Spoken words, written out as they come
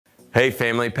Hey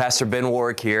family, Pastor Ben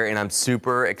Warrick here, and I'm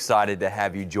super excited to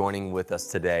have you joining with us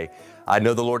today. I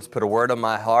know the Lord's put a word on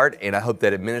my heart, and I hope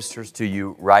that it ministers to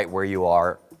you right where you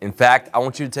are. In fact, I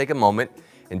want you to take a moment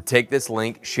and take this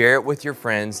link, share it with your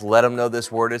friends, let them know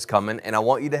this word is coming, and I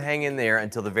want you to hang in there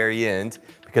until the very end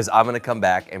because I'm going to come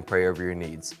back and pray over your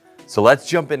needs. So let's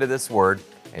jump into this word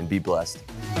and be blessed.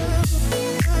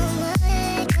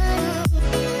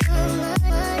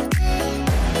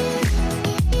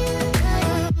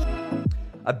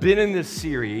 I've been in this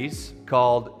series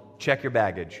called Check Your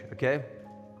Baggage, okay?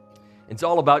 It's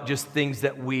all about just things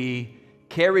that we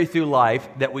carry through life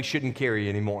that we shouldn't carry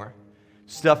anymore.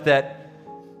 Stuff that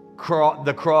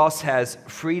the cross has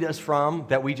freed us from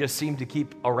that we just seem to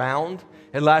keep around.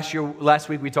 And last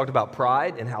week we talked about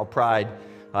pride and how pride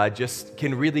just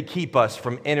can really keep us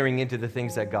from entering into the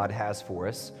things that God has for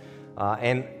us.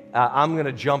 I'm going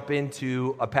to jump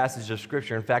into a passage of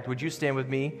Scripture. In fact, would you stand with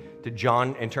me to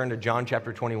John and turn to John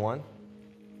chapter 21?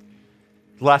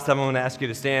 The last time I'm going to ask you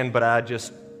to stand, but I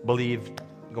just believe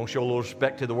I'm going to show a little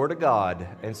respect to the Word of God.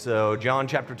 And so John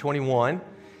chapter 21.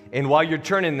 And while you're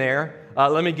turning there,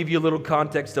 let me give you a little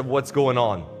context of what's going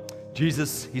on.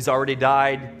 Jesus, he's already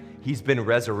died. He's been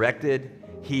resurrected.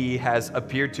 He has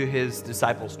appeared to his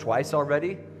disciples twice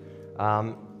already.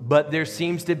 But there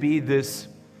seems to be this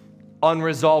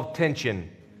unresolved tension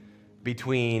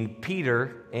between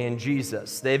Peter and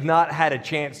Jesus. They've not had a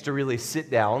chance to really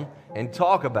sit down and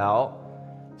talk about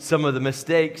some of the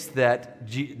mistakes that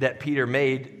Peter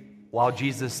made while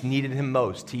Jesus needed him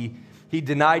most. He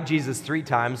denied Jesus 3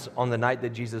 times on the night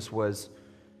that Jesus was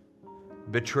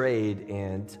betrayed,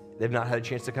 and they've not had a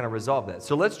chance to kind of resolve that.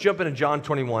 So let's jump into John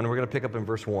 21. We're going to pick up in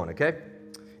verse 1, okay?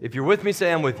 If you're with me,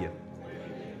 say I'm with you.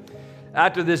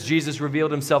 After this, Jesus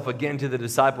revealed himself again to the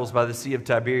disciples by the Sea of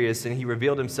Tiberias, and he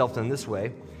revealed himself in this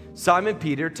way. Simon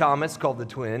Peter, Thomas, called the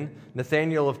twin,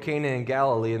 Nathanael of Cana in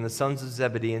Galilee, and the sons of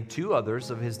Zebedee, and 2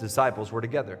 others of his disciples were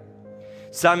together.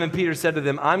 Simon Peter said to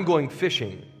them, I'm going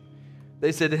fishing.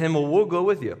 They said to him, well, we'll go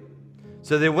with you.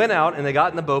 So they went out, and they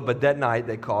got in the boat, but that night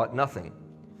they caught nothing.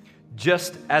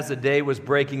 Just as the day was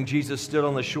breaking, Jesus stood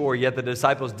on the shore, yet the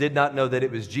disciples did not know that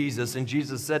it was Jesus. And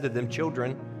Jesus said to them,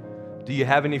 children, do you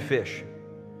have any fish?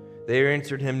 They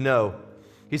answered him, no.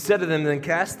 He said to them, then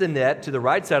cast the net to the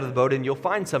right side of the boat and you'll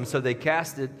find some. So they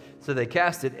cast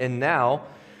it, and now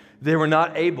they were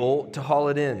not able to haul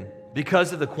it in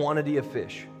because of the quantity of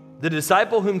fish. The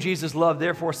disciple whom Jesus loved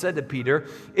therefore said to Peter,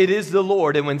 it is the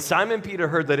Lord. And when Simon Peter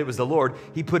heard that it was the Lord,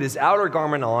 he put his outer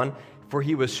garment on, for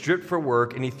he was stripped for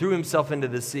work, and he threw himself into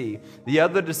the sea. The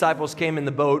other disciples came in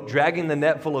the boat, dragging the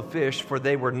net full of fish, for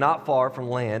they were not far from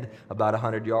land, about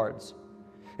 100 yards.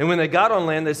 And when they got on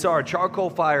land, they saw a charcoal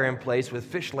fire in place with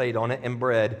fish laid on it and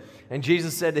bread. And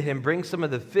Jesus said to him, bring some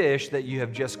of the fish that you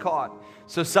have just caught.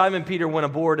 So Simon Peter went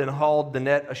aboard and hauled the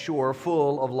net ashore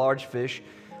full of large fish,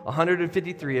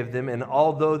 153 of them, and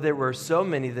although there were so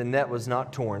many, the net was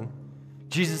not torn.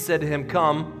 Jesus said to him,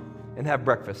 come and have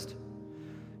breakfast.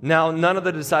 Now none of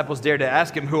the disciples dared to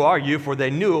ask him, who are you? For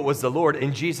they knew it was the Lord.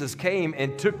 And Jesus came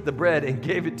and took the bread and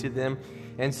gave it to them,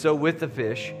 and so with the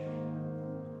fish.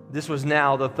 This was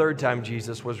now the 3rd time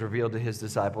Jesus was revealed to his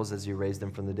disciples as he raised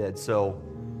them from the dead. So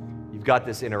you've got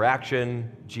this interaction.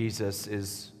 Jesus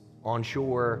is on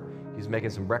shore. He's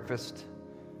making some breakfast.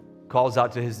 Calls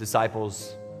out to his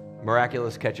disciples,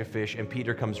 miraculous catch of fish, and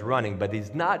Peter comes running. But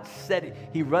he's not said,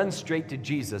 he runs straight to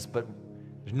Jesus, but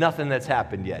there's nothing that's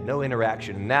happened yet, no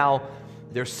interaction. Now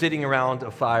they're sitting around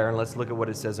a fire, and let's look at what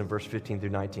it says in verse 15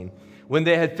 through 19. When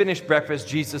they had finished breakfast,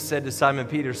 Jesus said to Simon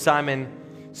Peter, Simon,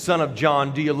 son of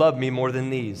John, do you love me more than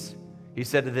these? He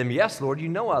said to them, yes, Lord, you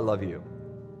know I love you.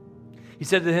 He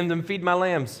said to him, then feed my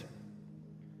lambs.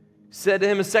 He said to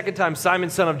him a second time, Simon,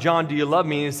 son of John, do you love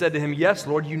me? And he said to him, yes,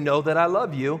 Lord, you know that I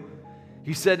love you.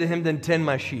 He said to him, then tend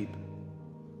my sheep.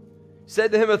 He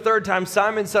said to him a third time,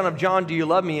 Simon, son of John, do you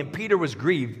love me? And Peter was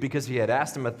grieved because he had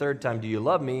asked him a third time, do you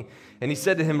love me? And he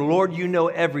said to him, Lord, you know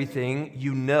everything.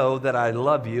 You know that I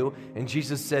love you. And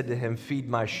Jesus said to him, feed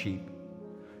my sheep.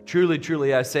 Truly,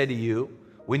 truly, I say to you,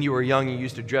 when you were young, you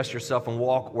used to dress yourself and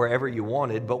walk wherever you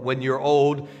wanted. But when you're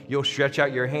old, you'll stretch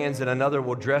out your hands and another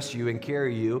will dress you and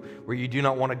carry you where you do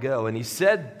not want to go. And he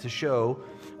said to show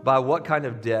by what kind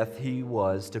of death he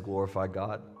was to glorify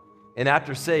God. And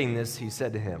after saying this, he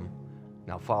said to him,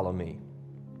 now follow me.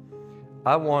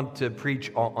 I want to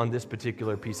preach on this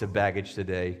particular piece of baggage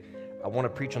today. I want to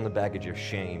preach on the baggage of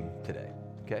shame today,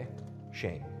 okay?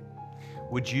 Shame.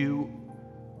 Would you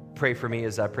pray for me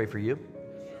as I pray for you?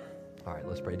 All right,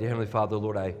 let's pray. Dear Heavenly Father,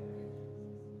 Lord,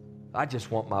 I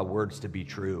just want my words to be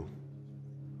true.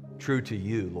 True to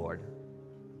you, Lord.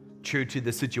 True to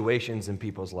the situations in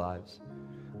people's lives.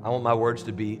 I want my words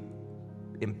to be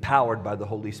empowered by the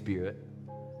Holy Spirit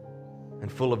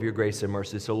and full of your grace and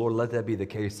mercy. So, Lord, let that be the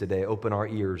case today. Open our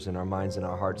ears and our minds and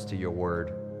our hearts to your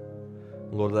word.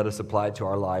 Lord, let us apply it to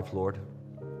our life, Lord.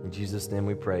 In Jesus' name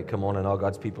we pray. Come on, and all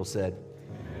God's people said,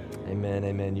 amen,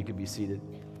 amen. You can be seated.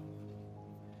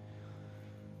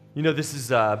 You know, this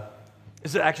is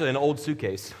actually an old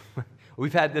suitcase.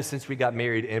 We've had this since we got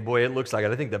married, and boy, it looks like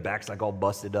it. I think the back's like all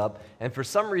busted up. And for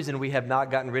some reason, we have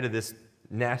not gotten rid of this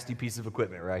nasty piece of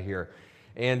equipment right here.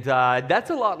 And that's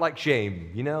a lot like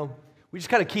shame, you know? We just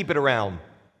kind of keep it around.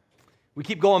 We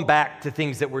keep going back to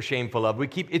things that we're shameful of.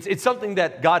 It's something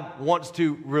that God wants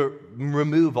to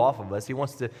remove off of us. He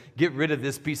wants to get rid of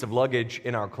this piece of luggage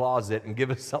in our closet and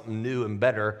give us something new and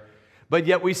better. But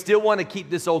yet we still want to keep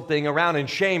this old thing around. And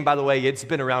shame, by the way, it's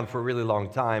been around for a really long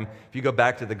time. If you go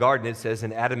back to the garden, it says,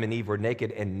 and Adam and Eve were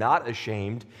naked and not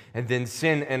ashamed. And then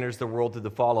sin enters the world through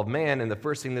the fall of man. And the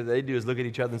first thing that they do is look at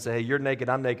each other and say, hey, you're naked,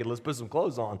 I'm naked, let's put some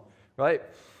clothes on, right?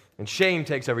 And shame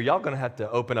takes over. Y'all going to have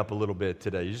to open up a little bit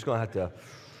today. You're just going to have to.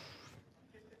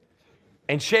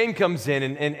 And shame comes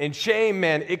in. And shame,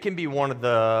 man, it can be one of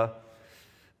the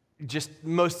just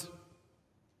most,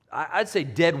 I'd say,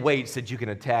 dead weights that you can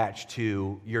attach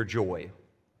to your joy.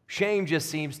 Shame just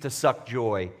seems to suck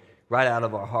joy right out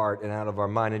of our heart and out of our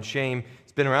mind. And shame,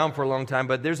 it's been around for a long time,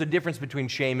 but there's a difference between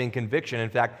shame and conviction. In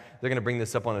fact, they're going to bring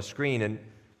this up on a screen.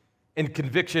 And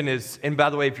conviction is, and by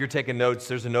the way, if you're taking notes,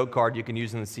 there's a note card you can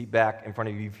use in the seat back in front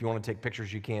of you. If you want to take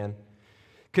pictures, you can.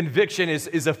 Conviction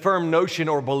is a firm notion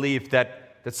or belief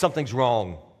that something's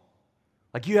wrong.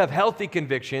 Like you have healthy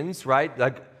convictions, right?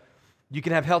 Like you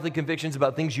can have healthy convictions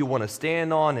about things you want to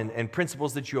stand on and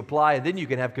principles that you apply. And then you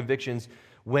can have convictions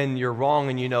when you're wrong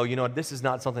and you know, this is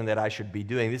not something that I should be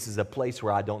doing. This is a place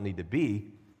where I don't need to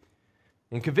be.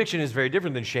 And conviction is very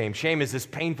different than shame. Shame is this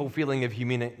painful feeling of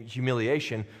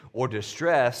humiliation or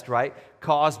distress, right,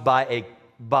 caused by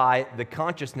the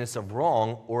consciousness of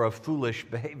wrong or of foolish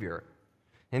behavior.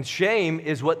 And shame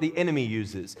is what the enemy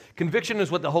uses. Conviction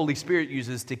is what the Holy Spirit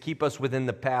uses to keep us within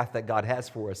the path that God has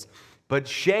for us. But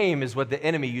shame is what the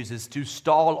enemy uses to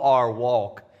stall our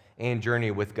walk and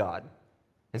journey with God.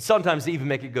 And sometimes even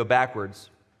make it go backwards.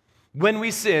 When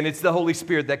we sin, it's the Holy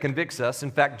Spirit that convicts us.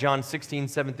 In fact, John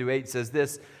 16:7-8 says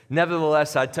this,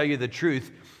 nevertheless, I tell you the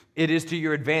truth, it is to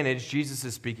your advantage, Jesus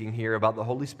is speaking here about the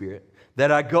Holy Spirit,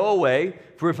 that I go away,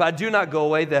 for if I do not go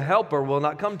away, the Helper will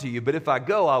not come to you. But if I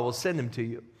go, I will send him to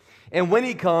you. And when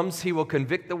he comes, he will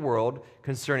convict the world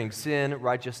concerning sin,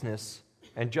 righteousness,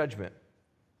 and judgment.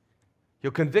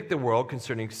 He'll convict the world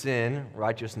concerning sin,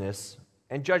 righteousness,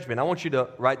 and judgment. I want you to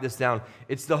write this down.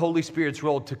 It's the Holy Spirit's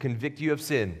role to convict you of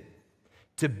sin,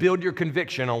 to build your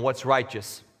conviction on what's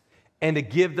righteous, and to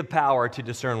give the power to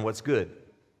discern what's good.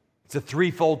 It's a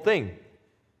threefold thing.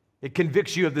 It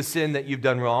convicts you of the sin that you've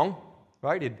done wrong,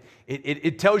 right?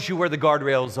 It tells you where the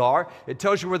guardrails are. It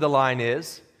tells you where the line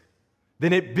is.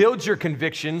 Then it builds your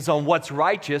convictions on what's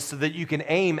righteous so that you can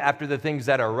aim after the things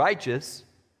that are righteous.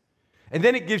 And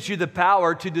then it gives you the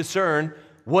power to discern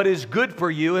what is good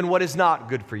for you and what is not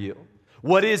good for you.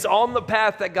 What is on the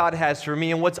path that God has for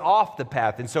me and what's off the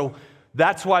path. And so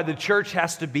that's why the church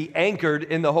has to be anchored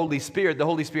in the Holy Spirit. The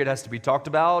Holy Spirit has to be talked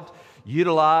about,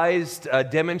 utilized,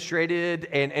 demonstrated,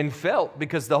 and felt,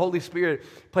 because the Holy Spirit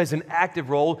plays an active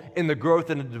role in the growth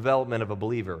and the development of a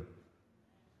believer.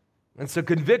 And so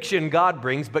conviction God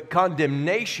brings, but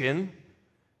condemnation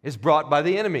is brought by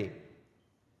the enemy.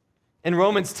 In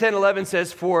Romans 10:11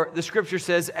 says, for the scripture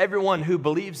says, everyone who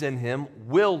believes in him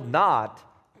will not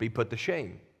be put to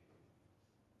shame.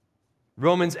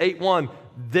 Romans 8:1,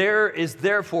 there is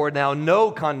therefore now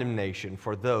no condemnation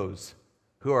for those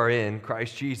who are in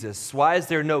Christ Jesus. Why is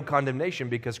there no condemnation?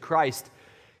 Because Christ,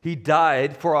 he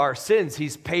died for our sins.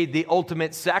 He's paid the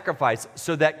ultimate sacrifice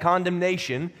so that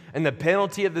condemnation and the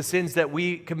penalty of the sins that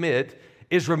we commit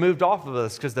is removed off of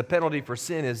us, because the penalty for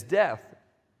sin is death.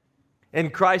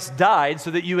 And Christ died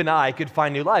so that you and I could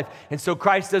find new life. And so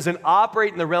Christ doesn't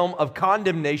operate in the realm of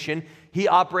condemnation. He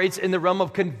operates in the realm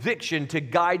of conviction to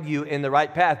guide you in the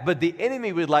right path. But the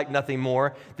enemy would like nothing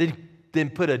more than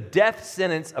put a death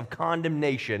sentence of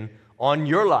condemnation on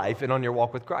your life and on your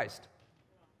walk with Christ.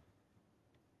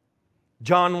 1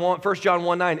 John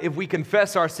 1:9, if we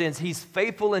confess our sins, he's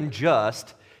faithful and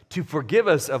just to forgive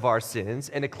us of our sins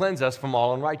and to cleanse us from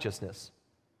all unrighteousness.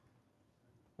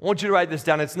 I want you to write this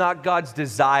down. It's not God's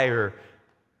desire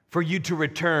for you to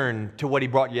return to what he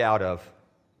brought you out of.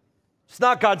 It's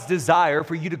not God's desire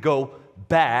for you to go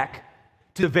back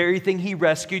to the very thing he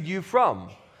rescued you from.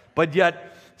 But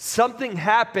yet, something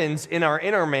happens in our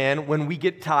inner man when we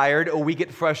get tired or we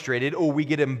get frustrated or we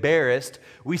get embarrassed.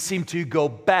 We seem to go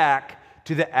back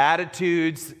to the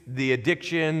attitudes, the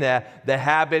addiction, the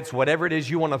habits, whatever it is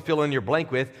you want to fill in your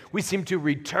blank with. We seem to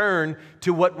return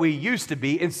to what we used to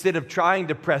be instead of trying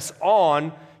to press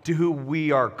on to who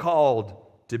we are called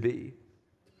to be.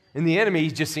 And the enemy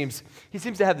seems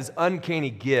to have this uncanny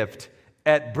gift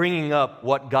at bringing up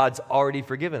what God's already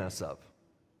forgiven us of.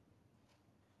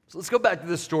 So let's go back to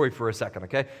this story for a second,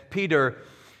 okay? Peter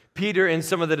and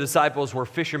some of the disciples were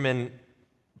fishermen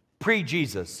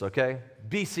pre-Jesus, okay?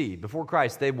 BC, before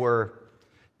Christ, they were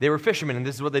fishermen, and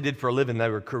this is what they did for a living. They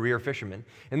were career fishermen.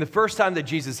 And the first time that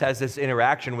Jesus has this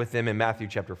interaction with them in Matthew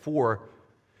chapter 4,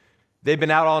 they've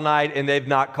been out all night and they've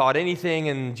not caught anything,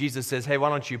 and Jesus says, hey, why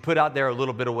don't you put out there a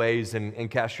little bit of ways and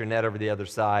cast your net over the other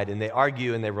side? And they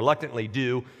argue and they reluctantly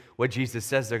do what Jesus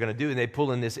says they're going to do, and they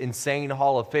pull in this insane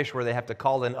haul of fish where they have to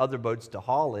call in other boats to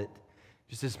haul it.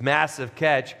 Just this massive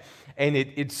catch, and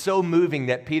it's so moving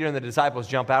that Peter and the disciples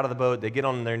jump out of the boat, they get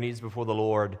on their knees before the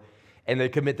Lord, and they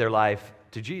commit their life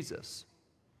to Jesus.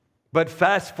 But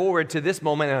fast forward to this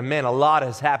moment, and man, a lot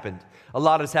has happened. A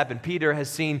lot has happened. Peter has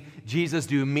seen Jesus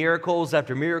do miracles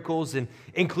after miracles, and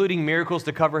including miracles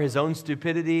to cover his own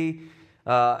stupidity.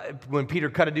 When Peter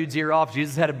cut a dude's ear off,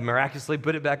 Jesus had to miraculously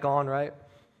put it back on, right?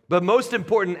 But most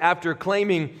important, after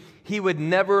claiming he would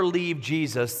never leave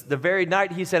Jesus, the very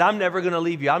night he said, I'm never going to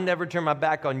leave you, I'm never turn my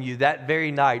back on you, that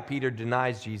very night, Peter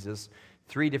denies Jesus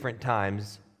 3 different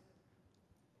times.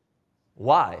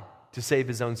 Why? To save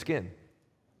his own skin.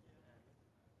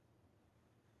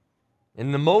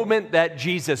 In the moment that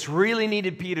Jesus really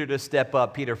needed Peter to step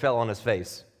up, Peter fell on his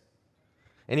face.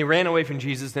 And he ran away from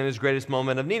Jesus in his greatest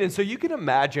moment of need. And so you can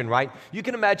imagine, right? You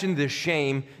can imagine the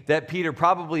shame that Peter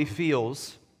probably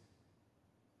feels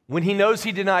when he knows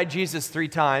he denied Jesus 3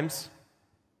 times.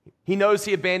 He knows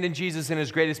he abandoned Jesus in his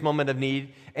greatest moment of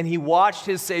need, and he watched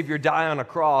his Savior die on a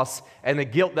cross and the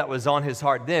guilt that was on his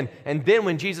heart then. And then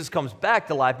when Jesus comes back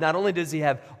to life, not only does he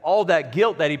have all that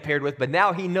guilt that he paired with, but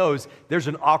now he knows there's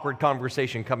an awkward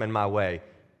conversation coming my way.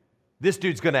 This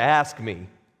dude's going to ask me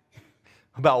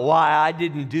about why I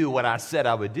didn't do what I said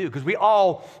I would do. Because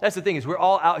that's the thing, is we're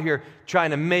all out here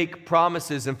trying to make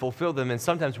promises and fulfill them, and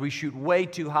sometimes we shoot way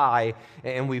too high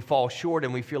and we fall short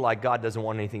and we feel like God doesn't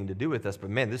want anything to do with us. But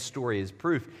man, this story is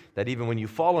proof that even when you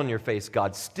fall on your face,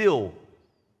 God still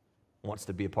wants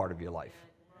to be a part of your life.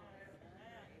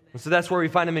 And so that's where we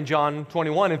find him in John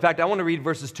 21. In fact, I want to read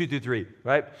verses 2 through 3,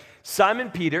 right? Simon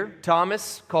Peter,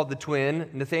 Thomas, called the twin,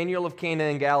 Nathanael of Cana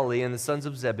in Galilee, and the sons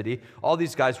of Zebedee. All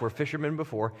these guys were fishermen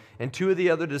before. And 2 of the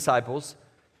other disciples.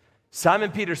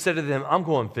 Simon Peter said to them, I'm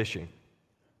going fishing.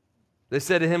 They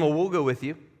said to him, well, we'll go with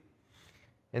you.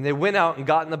 And they went out and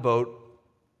got in the boat,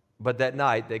 but that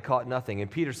night they caught nothing. And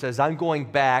Peter says, I'm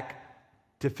going back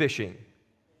to fishing.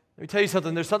 Let me tell you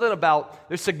something.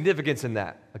 There's significance in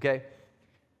that, okay?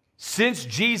 Since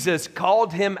Jesus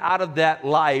called him out of that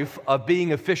life of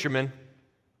being a fisherman,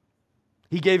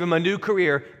 he gave him a new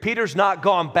career. Peter's not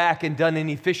gone back and done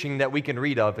any fishing that we can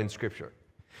read of in Scripture.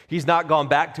 He's not gone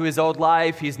back to his old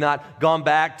life. He's not gone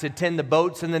back to tend the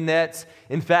boats and the nets.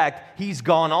 In fact, he's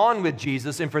gone on with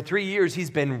Jesus, and for 3 years, he's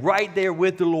been right there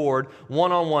with the Lord,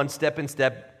 one-on-one, step in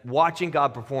step, watching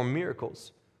God perform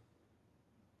miracles.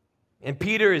 And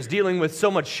Peter is dealing with so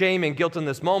much shame and guilt in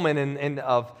this moment and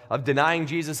of denying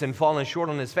Jesus and falling short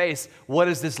on his face. What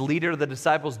does this leader of the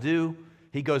disciples do?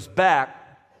 He goes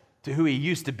back to who he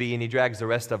used to be, and he drags the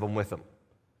rest of them with him.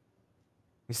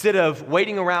 Instead of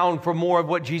waiting around for more of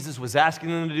what Jesus was asking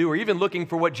them to do, or even looking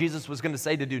for what Jesus was going to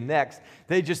say to do next,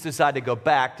 they just decide to go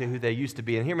back to who they used to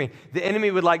be. And hear me, the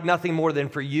enemy would like nothing more than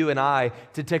for you and I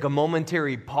to take a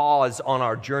momentary pause on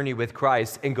our journey with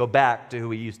Christ and go back to who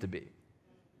we used to be.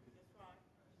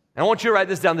 And I want you to write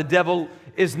this down. The devil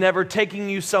is never taking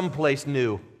you someplace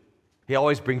new. He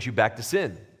always brings you back to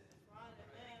sin.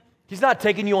 He's not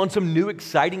taking you on some new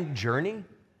exciting journey.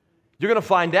 You're going to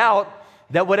find out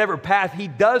that whatever path he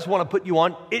does want to put you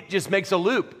on, it just makes a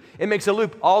loop. It makes a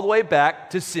loop all the way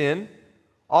back to sin,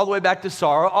 all the way back to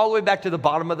sorrow, all the way back to the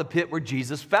bottom of the pit where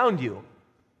Jesus found you.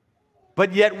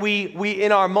 But yet we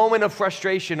in our moment of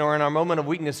frustration or in our moment of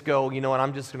weakness go, you know what,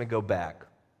 I'm just going to go back.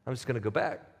 I'm just going to go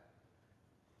back.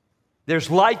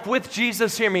 There's life with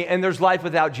Jesus, hear me, and there's life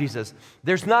without Jesus.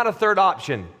 There's not a third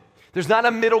option. There's not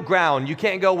a middle ground. You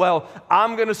can't go, well,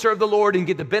 I'm going to serve the Lord and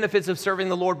get the benefits of serving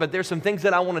the Lord, but there's some things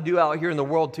that I want to do out here in the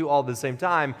world too all at the same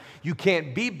time. You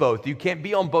can't be both. You can't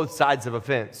be on both sides of a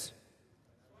fence.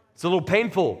 It's a little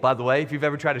painful, by the way, if you've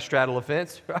ever tried to straddle a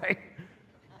fence, right?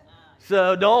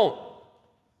 So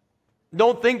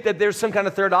don't think that there's some kind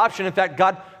of third option. In fact,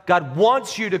 God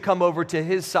wants you to come over to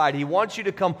his side. He wants you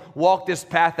to come walk this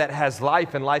path that has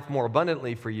life and life more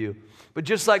abundantly for you. But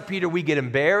just like Peter, we get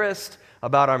embarrassed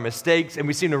about our mistakes, and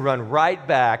we seem to run right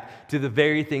back to the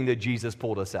very thing that Jesus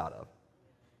pulled us out of.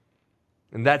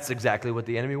 And that's exactly what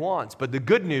the enemy wants. But the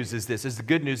good news is this,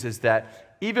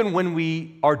 that even when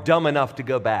we are dumb enough to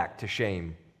go back to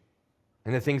shame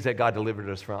and the things that God delivered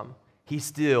us from, he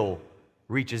still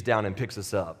reaches down and picks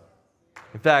us up.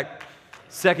 In fact,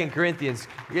 2 Corinthians,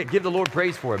 give the Lord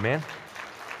praise for it, man.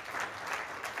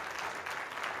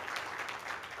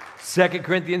 2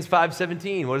 Corinthians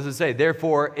 5:17, what does it say?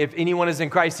 Therefore, if anyone is in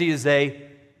Christ, he is a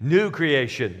new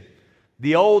creation.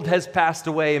 The old has passed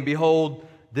away, and behold,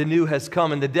 the new has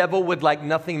come. And the devil would like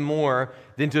nothing more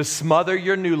than to smother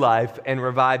your new life and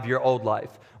revive your old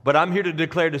life. But I'm here to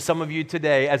declare to some of you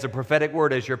today, as a prophetic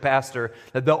word, as your pastor,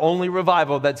 that the only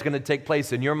revival that's going to take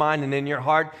place in your mind and in your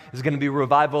heart is going to be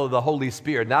revival of the Holy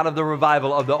Spirit, not of the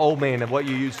revival of the old man of what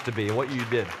you used to be and what you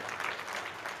did.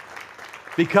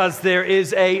 Because there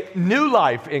is a new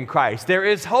life in Christ. There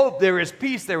is hope, there is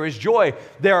peace, there is joy.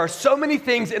 There are so many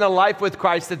things in a life with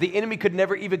Christ that the enemy could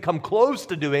never even come close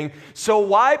to doing. So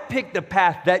why pick the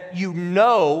path that you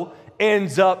know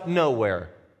ends up nowhere?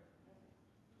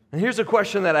 And here's a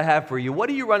question that I have for you. What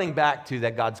are you running back to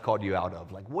that God's called you out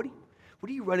of? Like, what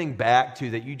are you running back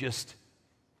to that you just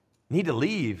need to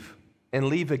leave and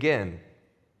leave again?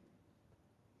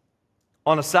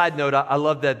 On a side note, I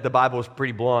love that the Bible is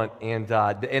pretty blunt, and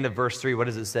the end of verse 3, what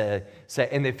does it say?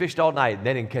 And they fished all night, and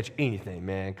they didn't catch anything,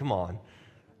 man. Come on.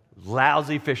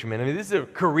 Lousy fishermen. I mean, this is a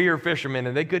career fisherman,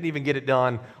 and they couldn't even get it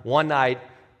done one night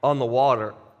on the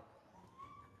water.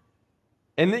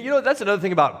 And you know, that's another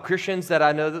thing about Christians that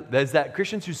I know, is that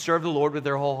Christians who serve the Lord with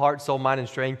their whole heart, soul, mind, and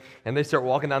strength, and they start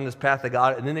walking down this path of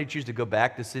God, and then they choose to go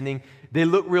back to sinning, they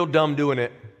look real dumb doing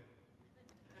it.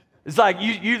 It's like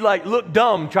you like look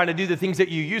dumb trying to do the things that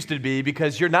you used to be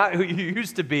because you're not who you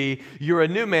used to be. You're a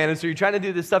new man, and so you're trying to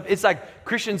do this stuff. It's like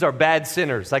Christians are bad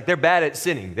sinners. Like they're bad at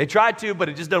sinning. They try to, but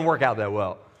it just doesn't work out that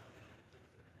well.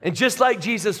 And just like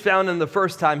Jesus found him the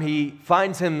first time, he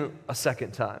finds him a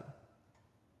second time.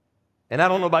 And I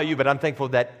don't know about you, but I'm thankful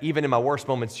that even in my worst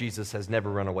moments, Jesus has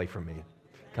never run away from me.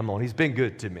 Come on, he's been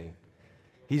good to me.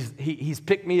 He's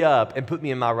picked me up and put me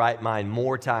in my right mind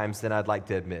more times than I'd like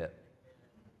to admit.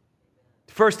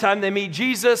 First time they meet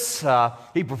Jesus,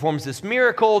 he performs this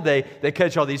miracle. They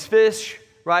catch all these fish,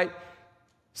 right?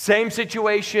 Same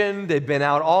situation. They've been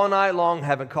out all night long,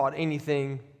 haven't caught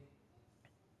anything.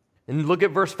 And look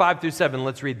at verse 5 through 7.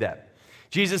 Let's read that.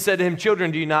 Jesus said to him,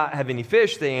 "Children, do you not have any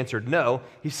fish?" They answered, "No."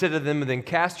 He said to them, "Then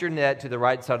cast your net to the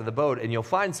right side of the boat, and you'll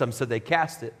find some." So they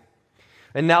cast it.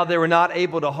 And now they were not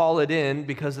able to haul it in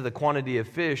because of the quantity of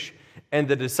fish. And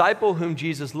the disciple whom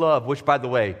Jesus loved, which, by the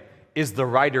way, is the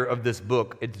writer of this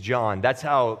book. It's John. That's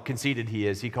how conceited he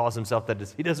is. He calls himself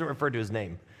that. He doesn't refer to his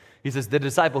name. He says, the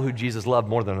disciple who Jesus loved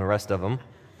more than the rest of them.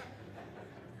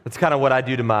 That's kind of what I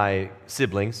do to my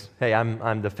siblings. Hey,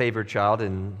 I'm the favored child,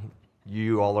 and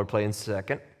you all are playing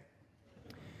second.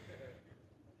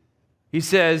 He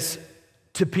says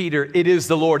to Peter, "It is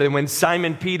the Lord." And when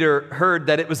Simon Peter heard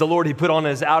that it was the Lord, he put on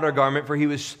his outer garment, for he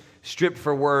was stripped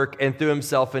for work, and threw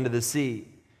himself into the sea.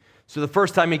 So the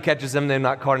first time he catches them, they've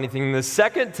not caught anything. And the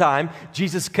second time,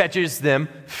 Jesus catches them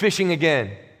fishing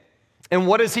again. And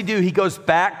what does he do? He goes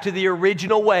back to the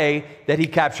original way that he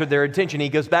captured their attention. He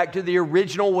goes back to the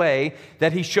original way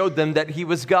that he showed them that he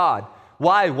was God.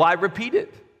 Why? Why repeat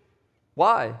it?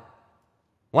 Why?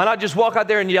 Why not just walk out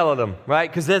there and yell at them, right?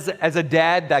 Because as a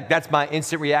dad, that's my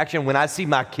instant reaction when I see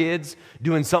my kids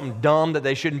doing something dumb that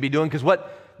they shouldn't be doing. Because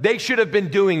what they should have been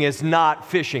doing is not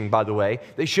fishing, by the way.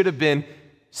 They should have been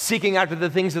seeking after the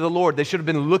things of the Lord. They should have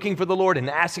been looking for the Lord and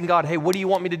asking God, "Hey, what do you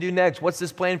want me to do next? What's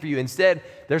this plan for you?" Instead,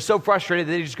 they're so frustrated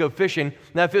that they just go fishing.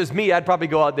 Now, if it was me, I'd probably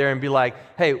go out there and be like,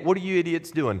 "Hey, what are you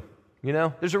idiots doing? You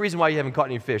know, there's a reason why you haven't caught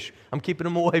any fish. I'm keeping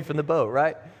them away from the boat,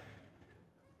 right?"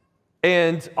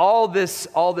 And all this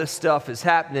stuff is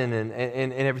happening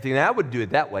and everything. And I would do it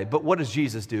that way. But what does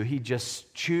Jesus do? He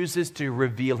just chooses to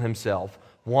reveal himself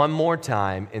one more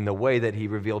time in the way that he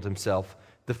revealed himself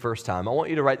the first time. I want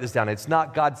you to write this down. It's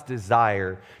not God's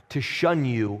desire to shun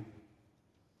you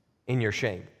in your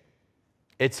shame.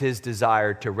 It's his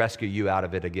desire to rescue you out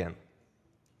of it again.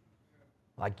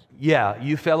 Like, yeah,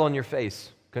 you fell on your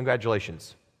face.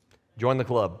 Congratulations. Join the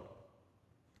club.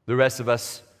 The rest of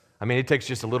us, I mean, it takes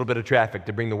just a little bit of traffic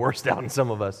to bring the worst out in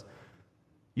some of us.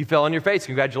 You fell on your face.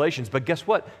 Congratulations. But guess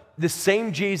what? The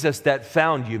same Jesus that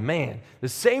found you, man, the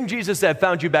same Jesus that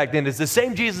found you back then is the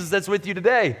same Jesus that's with you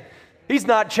today. He's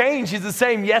not changed. He's the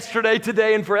same yesterday,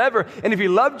 today, and forever. And if he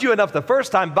loved you enough the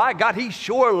first time, by God, he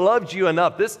sure loved you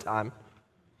enough this time.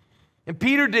 And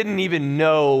Peter didn't even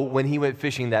know when he went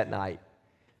fishing that night.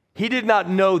 He did not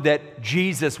know that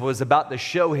Jesus was about to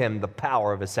show him the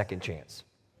power of a second chance.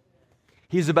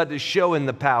 He's about to show him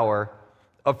the power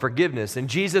of forgiveness. And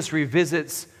Jesus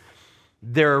revisits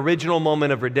their original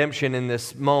moment of redemption in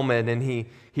this moment, and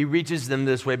he reaches them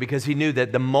this way because he knew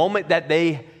that the moment that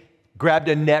they grabbed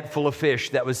a net full of fish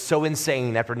that was so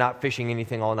insane after not fishing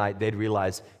anything all night, they'd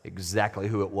realize exactly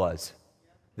who it was.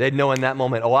 They'd know in that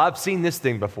moment, oh, I've seen this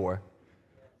thing before.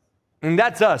 And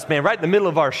that's us, man. Right in the middle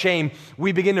of our shame,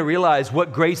 we begin to realize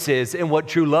what grace is and what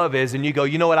true love is. And you go,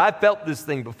 you know what? I've felt this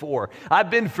thing before. I've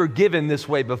been forgiven this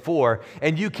way before.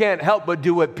 And you can't help but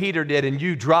do what Peter did, and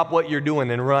you drop what you're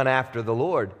doing and run after the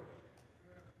Lord.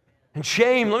 And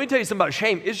shame, let me tell you something about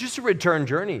shame. It's just a return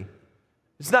journey.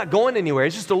 It's not going anywhere.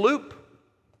 It's just a loop.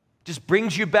 It just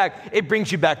brings you back. It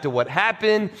brings you back to what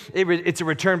happened. It's a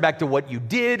return back to what you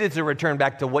did. It's a return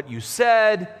back to what you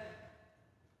said.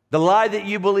 The lie that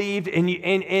you believed, and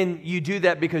you do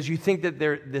that because you think that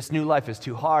this new life is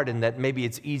too hard and that maybe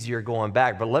it's easier going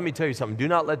back. But let me tell you something. Do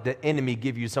not let the enemy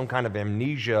give you some kind of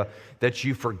amnesia that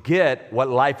you forget what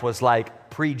life was like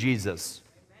pre-Jesus.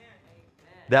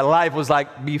 That life was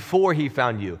like before he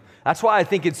found you. That's why I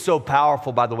think it's so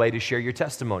powerful, by the way, to share your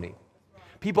testimony.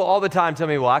 People all the time tell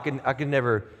me, well, I can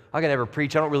never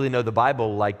preach. I don't really know the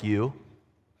Bible like you.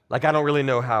 Like I don't really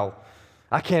know how.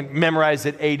 I can't memorize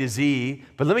it A to Z,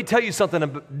 but let me tell you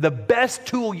something. The best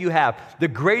tool you have, the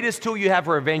greatest tool you have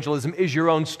for evangelism is your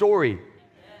own story.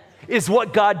 Is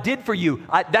what God did for you.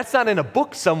 That's not in a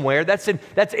book somewhere. That's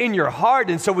in your heart.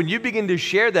 And so when you begin to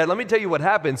share that, let me tell you what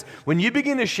happens. When you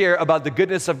begin to share about the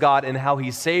goodness of God and how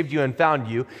he saved you and found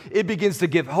you, it begins to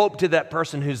give hope to that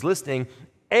person who's listening,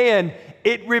 and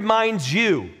it reminds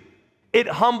you. It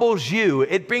humbles you.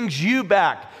 It brings you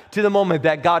back to the moment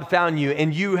that God found you,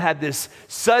 and you had this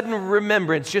sudden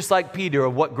remembrance, just like Peter,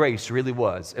 of what grace really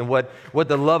was and what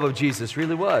the love of Jesus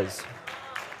really was.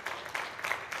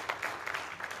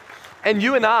 And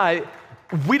you and I,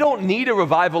 we don't need a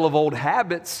revival of old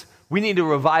habits. We need a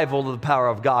revival of the power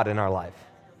of God in our life.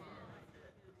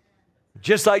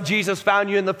 Just like Jesus found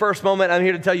you in the first moment, I'm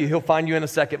here to tell you, he'll find you in a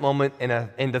second moment, in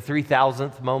the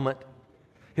 3,000th moment.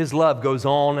 His love goes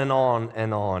on and on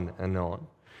and on and on.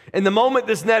 And the moment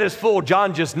this net is full,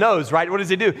 John just knows, right? What does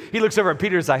he do? He looks over at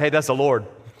Peter and says, hey, that's the Lord.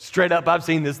 Straight up, I've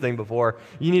seen this thing before.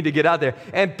 You need to get out there.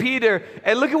 And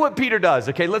look at what Peter does,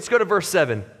 okay? Let's go to verse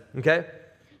 7, okay?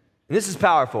 And this is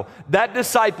powerful. That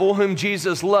disciple whom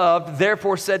Jesus loved,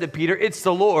 therefore said to Peter, it's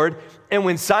the Lord. And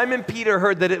when Simon Peter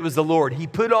heard that it was the Lord, he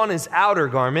put on his outer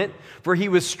garment, for he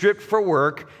was stripped for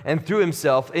work, and threw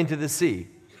himself into the sea.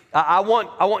 I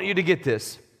want you to get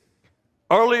this.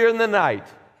 Earlier in the night,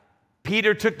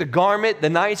 Peter took the garment, the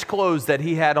nice clothes that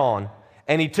he had on,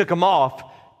 and he took them off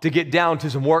to get down to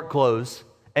some work clothes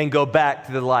and go back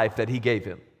to the life that he gave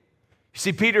him. You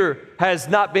see, Peter has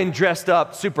not been dressed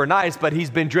up super nice, but he's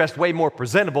been dressed way more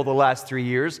presentable the last 3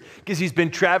 years because he's been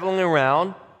traveling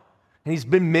around and he's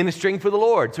been ministering for the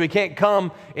Lord. So he can't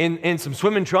come in some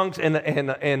swimming trunks and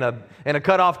a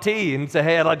cut-off tee and say,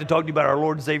 hey, I'd like to talk to you about our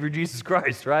Lord and Savior Jesus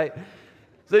Christ, right?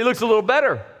 So he looks a little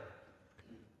better.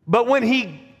 But when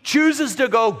he chooses to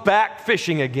go back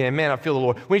fishing again, man, I feel the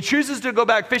Lord. When he chooses to go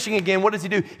back fishing again, what does he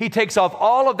do? He takes off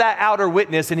all of that outer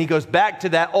witness and he goes back to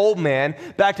that old man,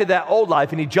 back to that old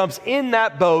life, and he jumps in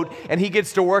that boat and he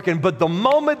gets to working. But the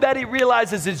moment that he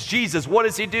realizes it's Jesus, what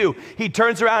does he do? He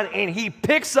turns around and he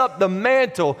picks up the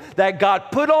mantle that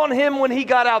God put on him when he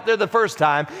got out there the first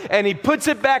time, and he puts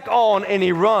it back on and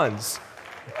he runs.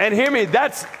 And hear me,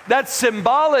 that's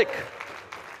symbolic.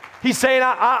 He's saying,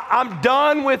 I'm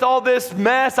done with all this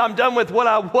mess. I'm done with what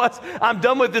I was. I'm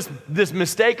done with this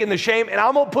mistake and the shame. And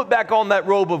I'm going to put back on that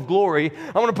robe of glory.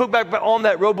 I'm going to put back on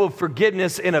that robe of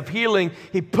forgiveness and of healing.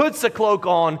 He puts the cloak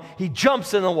on. He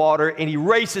jumps in the water and he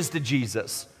races to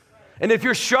Jesus. And if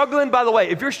you're struggling, by the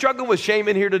way, if you're struggling with shame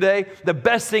in here today, the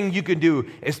best thing you can do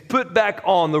is put back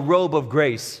on the robe of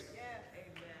grace.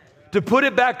 To put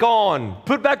it back on.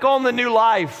 Put back on the new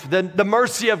life, the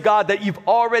mercy of God that you've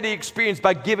already experienced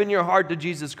by giving your heart to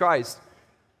Jesus Christ.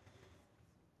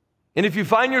 And if you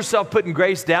find yourself putting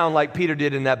grace down like Peter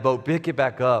did in that boat, pick it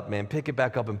back up, man. Pick it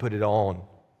back up and put it on.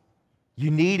 You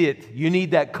need it. You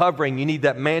need that covering. You need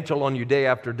that mantle on you day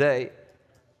after day.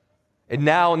 And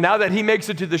now that he makes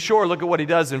it to the shore, look at what he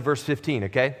does in verse 15,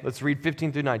 okay? Let's read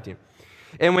 15 through 19.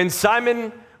 And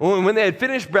when they had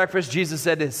finished breakfast, Jesus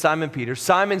said to Simon Peter,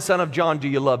 Simon, son of John, do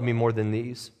you love me more than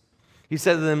these? He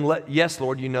said to them, yes,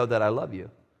 Lord, you know that I love you.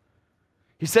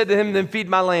 He said to him, then feed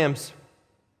my lambs.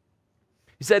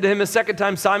 He said to him a second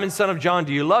time, Simon, son of John,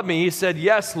 do you love me? He said,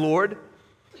 yes, Lord,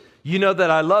 you know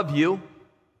that I love you.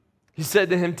 He said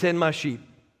to him, tend my sheep.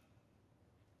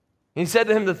 He said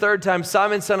to him the third time,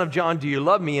 Simon, son of John, do you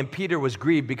love me? And Peter was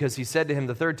grieved because he said to him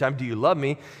the third time, do you love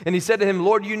me? And he said to him,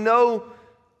 Lord, you know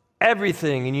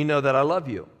everything, and you know that I love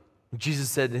you. And Jesus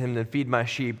said to him, then feed my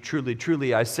sheep. Truly,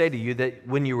 truly, I say to you that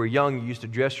when you were young, you used to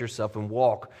dress yourself and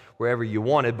walk wherever you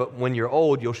wanted. But when you're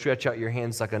old, you'll stretch out your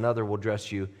hands like another will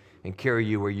dress you and carry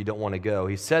you where you don't want to go.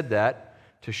 He said that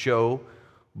to show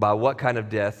by what kind of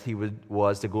death he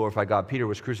was to glorify God. Peter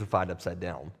was crucified upside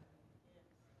down.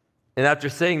 And after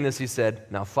saying this, he said,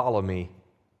 now follow me.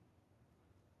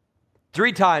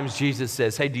 3 times Jesus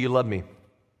says, hey, do you love me?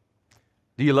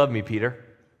 Do you love me, Peter?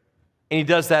 And he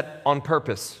does that on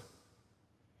purpose.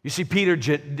 You see, Peter,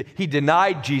 he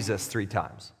denied Jesus 3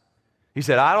 times. He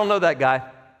said, I don't know that guy.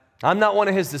 I'm not one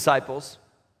of his disciples.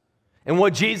 And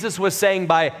what Jesus was saying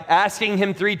by asking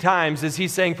him 3 times is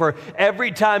he's saying, for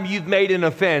every time you've made an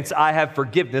offense, I have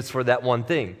forgiveness for that one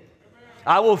thing.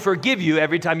 I will forgive you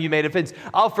every time you made offense.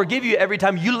 I'll forgive you every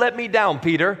time you let me down,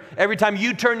 Peter. Every time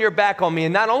you turn your back on me.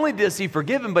 And not only does he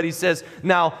forgive him, but he says,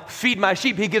 now feed my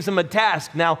sheep. He gives him a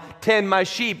task. Now tend my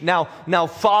sheep. Now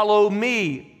follow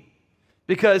me.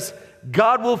 Because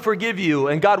God will forgive you,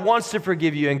 and God wants to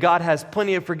forgive you, and God has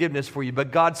plenty of forgiveness for you,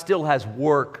 but God still has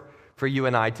work for you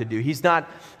and I to do. He's not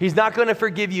going to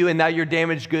forgive you and now you're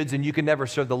damaged goods and you can never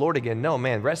serve the Lord again. No,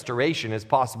 man, restoration is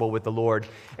possible with the Lord,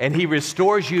 and he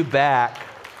restores you back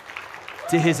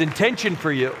to his intention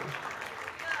for you.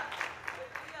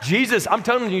 Jesus, I'm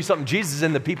telling you something, Jesus is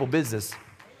in the people business.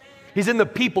 He's in the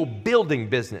people building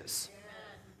business.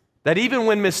 That even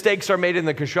when mistakes are made in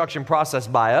the construction process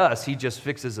by us, he just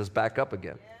fixes us back up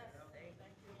again.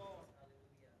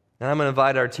 And I'm going to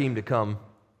invite our team to come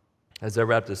as I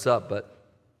wrap this up, but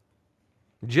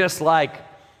just like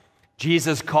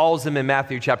Jesus calls him in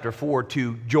Matthew chapter 4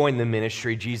 to join the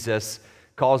ministry, Jesus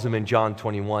calls him in John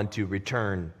 21 to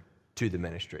return to the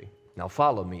ministry. Now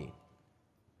follow me.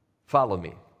 Follow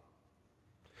me.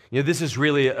 You know, this is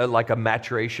really like a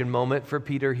maturation moment for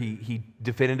Peter. He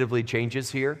definitively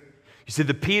changes here. You see,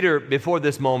 the Peter before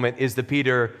this moment is the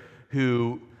Peter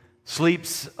who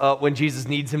sleeps when Jesus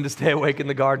needs him to stay awake in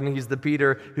the garden. He's the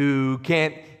Peter who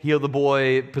can't heal the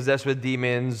boy possessed with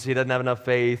demons. He doesn't have enough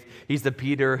faith. He's the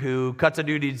Peter who cuts a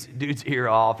dude's ear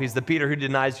off. He's the Peter who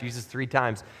denies Jesus 3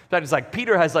 times. In fact, it's like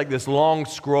Peter has like this long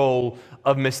scroll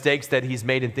of mistakes that he's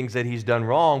made and things that he's done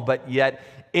wrong, but yet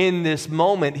in this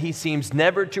moment, he seems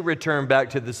never to return back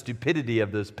to the stupidity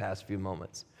of those past few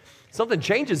moments. Something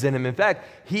changes in him. In fact,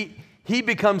 he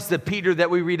becomes the Peter that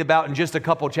we read about in just a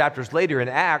couple chapters later in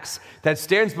Acts that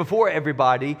stands before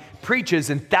everybody, preaches,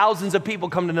 and thousands of people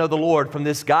come to know the Lord from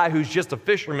this guy who's just a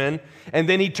fisherman. And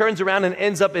then he turns around and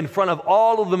ends up in front of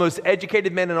all of the most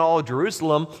educated men in all of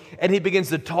Jerusalem, and he begins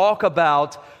to talk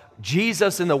about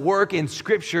Jesus and the work in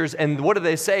scriptures. And what do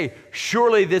they say?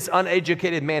 Surely this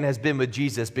uneducated man has been with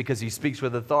Jesus because he speaks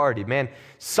with authority. Man,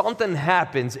 something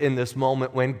happens in this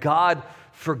moment when God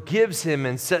forgives him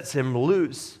and sets him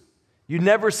loose. You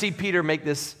never see Peter make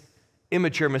this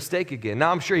immature mistake again.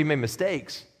 Now, I'm sure he made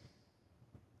mistakes,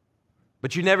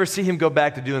 but you never see him go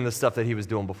back to doing the stuff that he was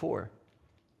doing before.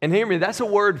 And hear me, that's a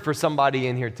word for somebody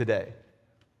in here today.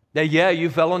 That, yeah, you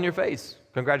fell on your face.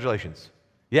 Congratulations.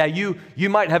 Yeah, you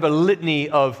might have a litany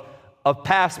of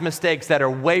past mistakes that are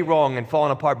way wrong and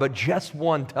falling apart, but just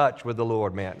one touch with the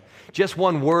Lord, man. Just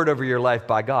one word over your life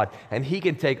by God. And he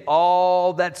can take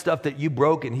all that stuff that you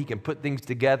broke and he can put things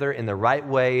together in the right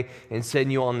way and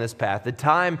send you on this path. The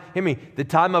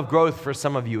time of growth for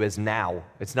some of you is now.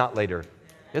 It's not later.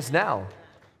 It's now.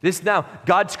 This now.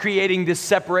 God's creating this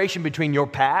separation between your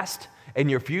past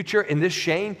and your future, and this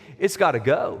shame, it's got to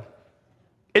go.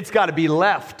 It's got to be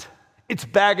left. It's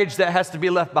baggage that has to be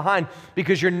left behind,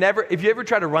 because if you ever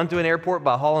try to run through an airport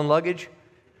by hauling luggage,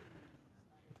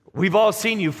 we've all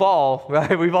seen you fall,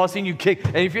 right? We've all seen you kick.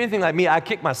 And if you're anything like me, I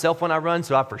kick myself when I run,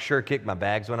 so I for sure kick my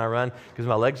bags when I run because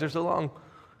my legs are so long.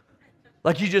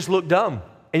 Like you just look dumb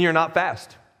and you're not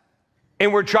fast.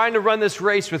 And we're trying to run this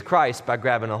race with Christ by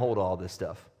grabbing a hold of all this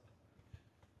stuff.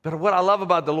 But what I love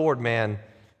about the Lord, man,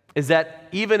 is that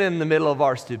even in the middle of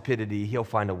our stupidity, he'll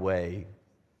find a way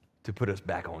to put us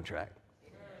back on track.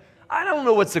 I don't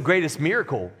know what's the greatest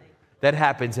miracle that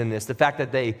happens in this. The fact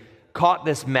that they caught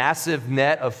this massive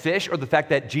net of fish, or the fact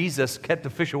that Jesus kept the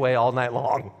fish away all night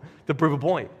long to prove a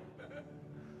point.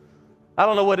 I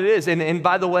don't know what it is. And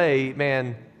by the way,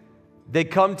 man, they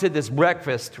come to this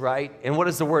breakfast, right? And what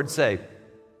does the word say?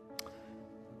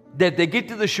 That they get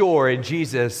to the shore and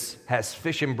Jesus has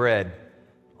fish and bread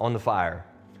on the fire.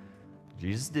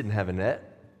 Jesus didn't have a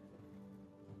net.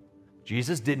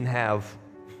 Jesus didn't have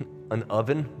an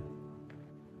oven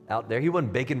out there. He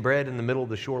wasn't baking bread in the middle of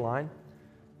the shoreline.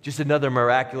 Just another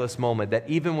miraculous moment that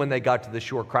even when they got to the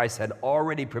shore, Christ had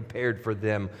already prepared for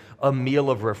them a meal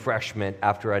of refreshment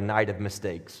after a night of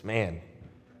mistakes. Man,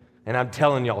 and I'm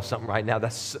telling y'all something right now,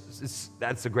 that's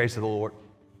the grace of the Lord.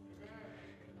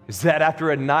 Is that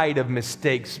after a night of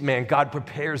mistakes, man, God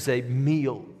prepares a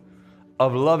meal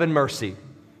of love and mercy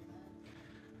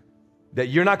that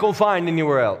you're not going to find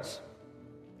anywhere else,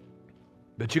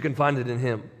 but you can find it in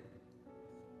Him.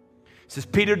 He says,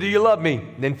 Peter, do you love me?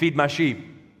 Then feed my sheep.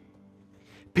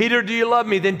 Peter, do you love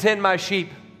me? Then tend my sheep.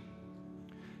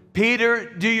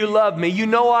 Peter, do you love me? You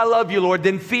know I love you, Lord.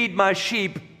 Then feed my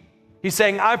sheep. He's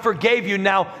saying, I forgave you.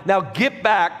 Now get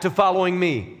back to following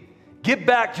me. Get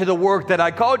back to the work that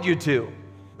I called you to.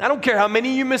 I don't care how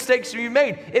many mistakes you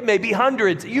made. It may be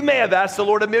hundreds. You may have asked the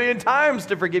Lord 1,000,000 times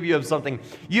to forgive you of something.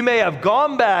 You may have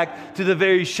gone back to the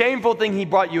very shameful thing He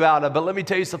brought you out of. But let me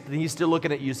tell you something. He's still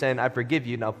looking at you saying, I forgive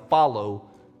you. Now follow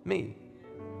me.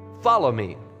 Follow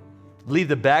me. Leave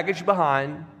the baggage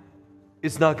behind.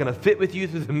 It's not going to fit with you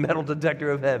through the metal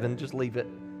detector of heaven. Just leave it.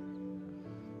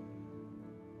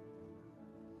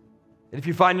 And if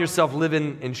you find yourself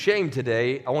living in shame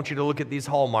today, I want you to look at these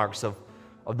hallmarks of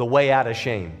the way out of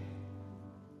shame.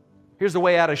 Here's the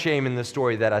way out of shame in this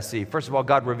story that I see. First of all,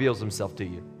 God reveals Himself to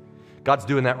you. God's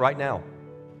doing that right now.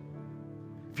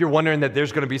 If you're wondering that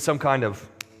there's going to be some kind of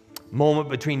moment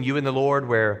between you and the Lord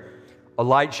where a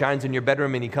light shines in your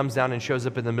bedroom and He comes down and shows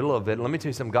up in the middle of it, let me tell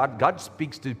you something. God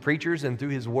speaks to preachers and through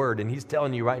His Word, and He's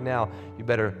telling you right now, you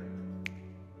better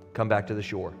come back to the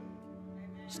shore.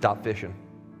 Stop fishing.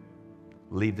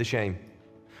 Leave the shame.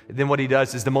 And then what He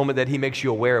does is the moment that He makes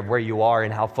you aware of where you are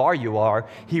and how far you are,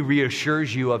 He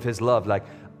reassures you of His love. Like,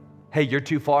 hey, you're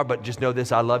too far, but just know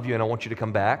this, I love you and I want you to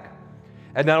come back.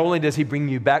 And not only does He bring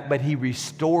you back, but He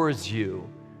restores you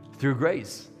through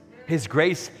grace. His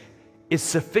grace is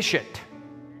sufficient.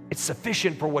 It's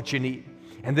sufficient for what you need.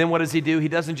 And then what does He do? He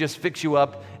doesn't just fix you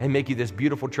up and make you this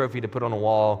beautiful trophy to put on a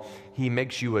wall. He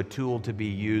makes you a tool to be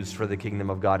used for the kingdom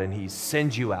of God, and He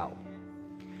sends you out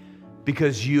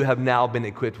because you have now been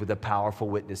equipped with a powerful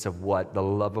witness of what the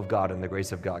love of God and the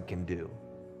grace of God can do.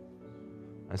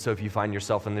 And so if you find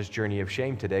yourself in this journey of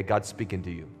shame today, God's speaking to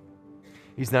you.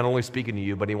 He's not only speaking to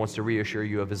you, but He wants to reassure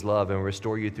you of His love and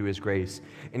restore you through His grace.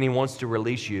 And He wants to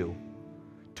release you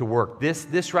to work.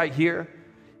 This right here,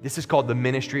 this is called the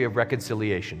ministry of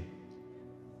reconciliation.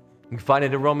 You can find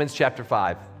it in Romans chapter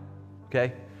 5,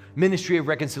 okay? Ministry of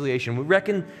reconciliation.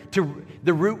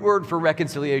 The root word for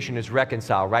reconciliation is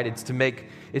reconcile, right? It's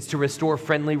to restore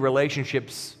friendly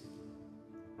relationships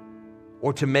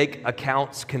or to make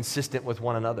accounts consistent with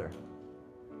one another.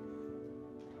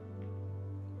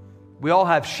 We all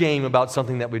have shame about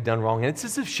something that we've done wrong, and it's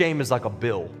as if shame is like a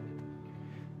bill.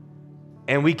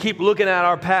 And we keep looking at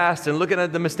our past and looking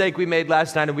at the mistake we made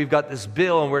last night, and we've got this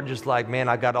bill, and we're just like, man,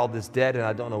 I got all this debt, and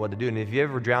I don't know what to do. And if you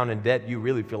ever drown in debt, you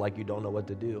really feel like you don't know what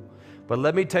to do. But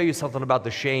let me tell you something about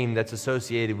the shame that's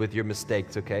associated with your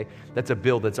mistakes, okay? That's a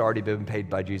bill that's already been paid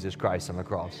by Jesus Christ on the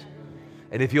cross.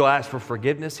 And if you'll ask for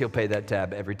forgiveness, He'll pay that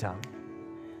tab every time.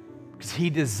 Because He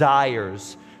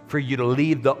desires for you to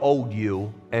leave the old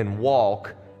you and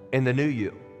walk in the new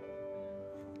you.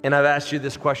 And I've asked you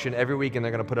this question every week, and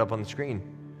they're going to put it up on the screen.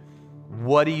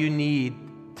 What do you need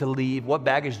to leave? What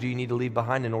baggage do you need to leave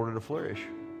behind in order to flourish?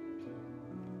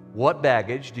 What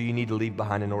baggage do you need to leave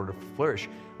behind in order to flourish?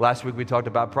 Last week we talked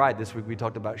about pride. This week we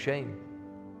talked about shame.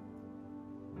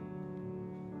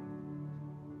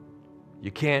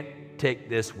 You can't take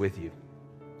this with you.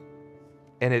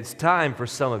 And it's time for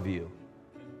some of you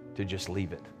to just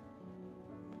leave it.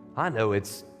 I know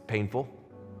it's painful.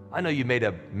 I know you made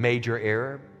a major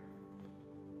error.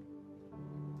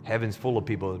 Heaven's full of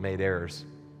people that made errors.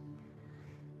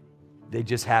 They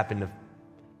just happened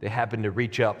to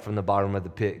reach up from the bottom of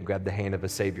the pit and grab the hand of a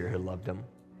Savior who loved them.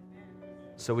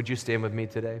 So would you stand with me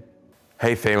today?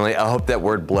 Hey family, I hope that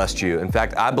word blessed you. In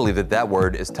fact, I believe that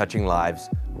word is touching lives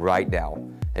right now.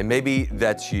 And maybe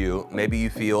that's you. Maybe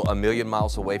you feel 1,000,000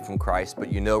 miles away from Christ,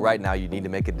 but you know right now you need to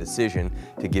make a decision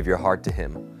to give your heart to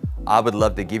Him. I would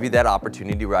love to give you that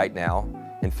opportunity right now.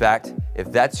 In fact,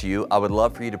 if that's you, I would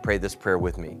love for you to pray this prayer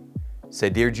with me. Say,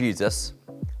 Dear Jesus,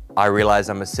 I realize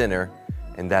I'm a sinner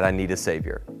and that I need a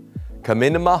Savior. Come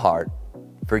into my heart,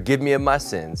 forgive me of my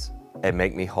sins, and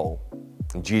make me whole.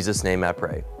 In Jesus' name I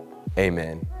pray.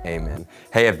 Amen. Amen.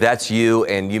 Hey, if that's you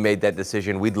and you made that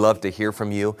decision, we'd love to hear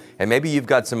from you. And maybe you've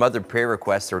got some other prayer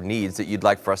requests or needs that you'd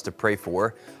like for us to pray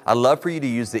for. I'd love for you to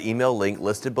use the email link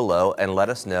listed below and let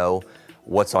us know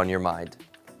what's on your mind.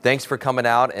 Thanks for coming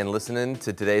out and listening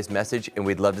to today's message, and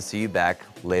we'd love to see you back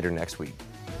later next week.